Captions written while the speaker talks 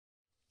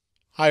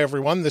Hi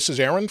everyone, this is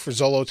Aaron for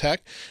Zollotech,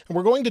 and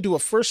we're going to do a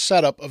first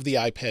setup of the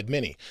iPad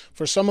mini.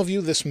 For some of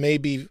you this may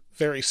be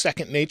very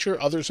second nature,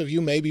 others of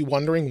you may be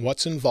wondering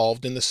what's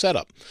involved in the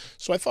setup.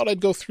 So I thought I'd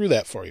go through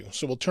that for you.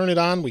 So we'll turn it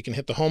on, we can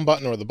hit the home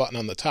button or the button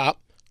on the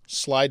top,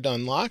 slide to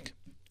unlock.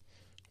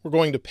 We're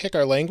going to pick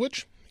our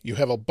language. You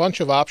have a bunch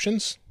of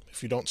options.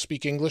 If you don't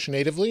speak English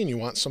natively and you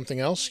want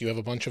something else, you have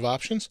a bunch of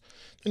options.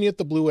 Then you hit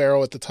the blue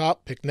arrow at the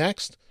top, pick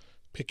next,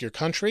 pick your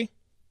country.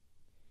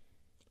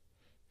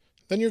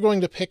 Then you're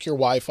going to pick your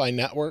Wi-Fi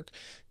network.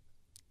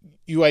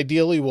 You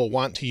ideally will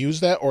want to use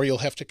that, or you'll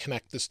have to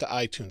connect this to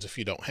iTunes if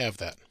you don't have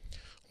that.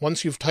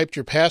 Once you've typed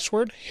your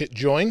password, hit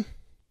join.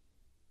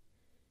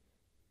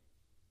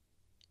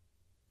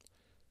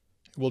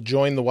 It will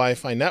join the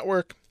Wi-Fi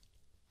network,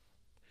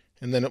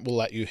 and then it will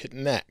let you hit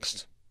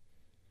next.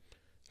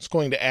 It's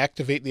going to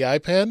activate the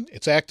iPad.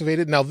 It's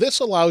activated. Now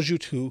this allows you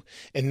to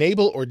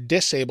enable or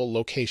disable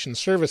location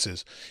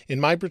services.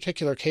 In my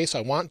particular case, I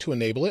want to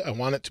enable it. I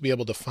want it to be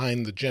able to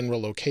find the general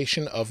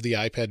location of the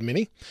iPad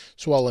mini.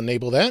 So I'll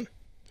enable that.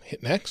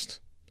 Hit next.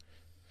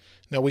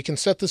 Now we can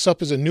set this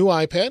up as a new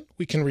iPad.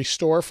 We can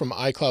restore from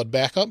iCloud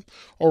backup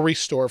or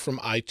restore from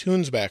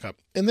iTunes backup.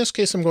 In this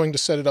case, I'm going to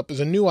set it up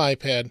as a new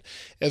iPad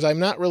as I'm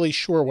not really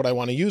sure what I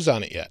want to use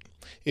on it yet.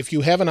 If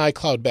you have an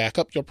iCloud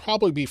backup, you'll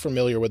probably be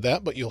familiar with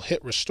that, but you'll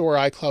hit Restore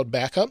iCloud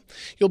Backup.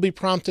 You'll be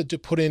prompted to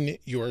put in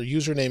your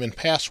username and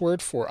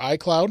password for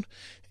iCloud,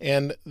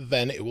 and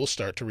then it will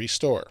start to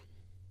restore.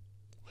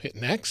 Hit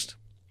Next.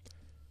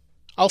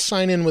 I'll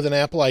sign in with an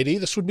Apple ID.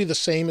 This would be the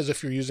same as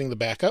if you're using the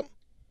backup.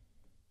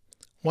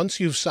 Once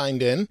you've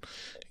signed in,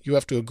 you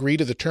have to agree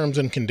to the terms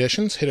and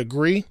conditions. Hit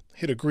Agree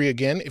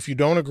again. If you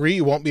don't agree,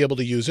 you won't be able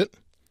to use it.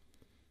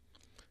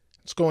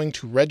 It's going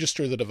to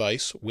register the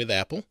device with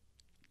Apple.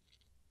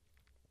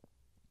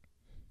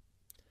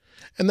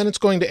 And then it's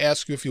going to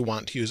ask you if you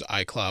want to use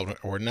iCloud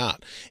or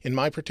not. In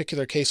my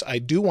particular case, I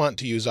do want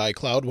to use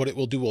iCloud. What it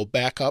will do will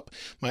back up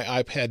my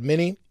iPad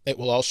mini. It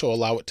will also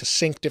allow it to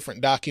sync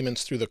different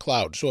documents through the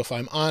cloud. So if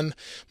I'm on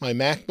my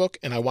MacBook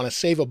and I want to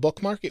save a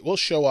bookmark, it will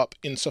show up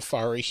in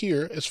Safari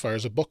here as far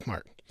as a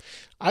bookmark.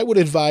 I would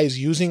advise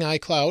using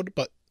iCloud,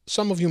 but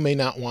some of you may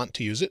not want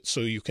to use it,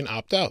 so you can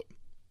opt out.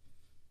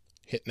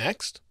 Hit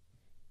Next.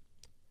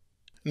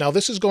 Now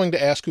this is going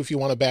to ask you if you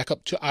want to back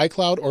up to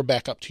iCloud or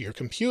back up to your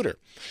computer.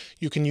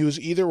 You can use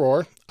either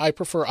or. I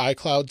prefer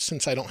iCloud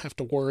since I don't have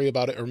to worry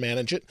about it or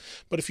manage it.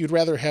 But if you'd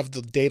rather have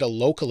the data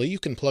locally, you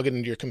can plug it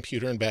into your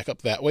computer and back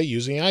up that way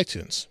using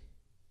iTunes.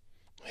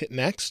 Hit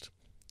Next.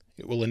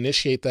 It will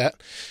initiate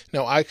that.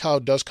 Now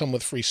iCloud does come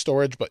with free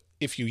storage, but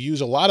if you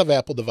use a lot of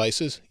Apple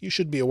devices, you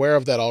should be aware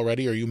of that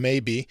already, or you may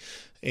be.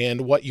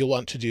 And what you'll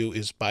want to do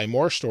is buy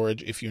more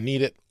storage if you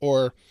need it,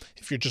 or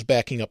if you're just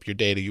backing up your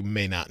data, you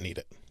may not need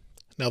it.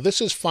 Now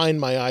this is Find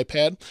My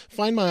iPad.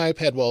 Find My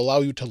iPad will allow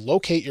you to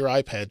locate your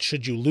iPad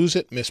should you lose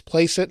it,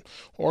 misplace it,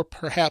 or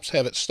perhaps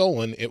have it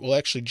stolen. It will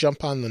actually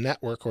jump on the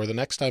network or the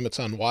next time it's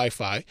on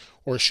Wi-Fi,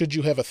 or should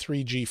you have a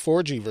 3G,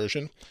 4G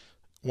version,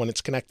 when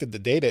it's connected to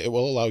data, it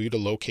will allow you to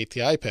locate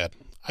the iPad.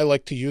 I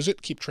like to use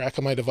it, keep track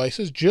of my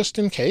devices just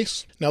in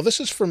case. Now this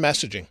is for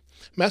messaging.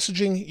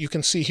 Messaging, you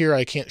can see here,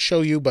 I can't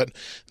show you, but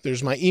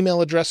there's my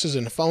email addresses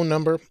and phone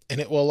number, and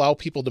it will allow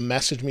people to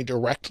message me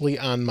directly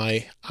on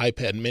my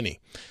iPad mini.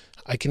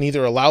 I can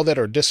either allow that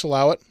or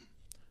disallow it,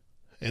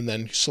 and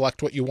then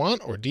select what you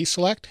want or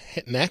deselect,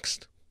 hit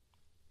Next.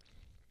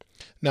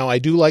 Now I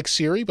do like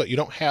Siri, but you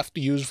don't have to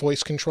use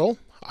voice control.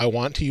 I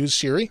want to use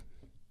Siri.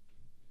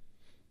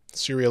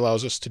 Siri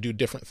allows us to do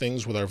different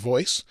things with our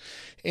voice.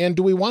 And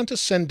do we want to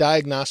send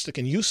diagnostic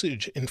and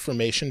usage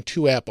information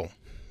to Apple?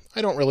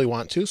 I don't really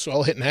want to, so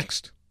I'll hit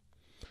Next.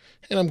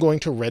 And I'm going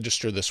to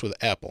register this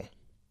with Apple.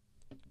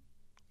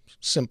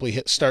 Simply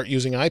hit Start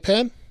Using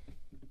iPad.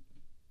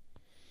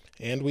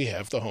 And we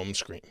have the home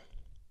screen.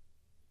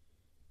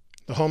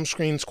 The home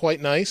screen's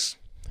quite nice,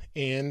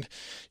 and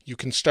you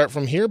can start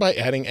from here by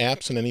adding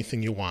apps and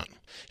anything you want.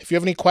 If you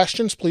have any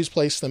questions, please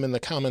place them in the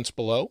comments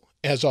below.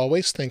 As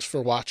always, thanks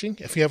for watching.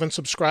 If you haven't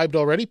subscribed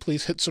already,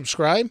 please hit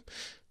subscribe.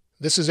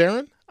 This is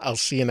Aaron. I'll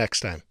see you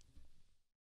next time.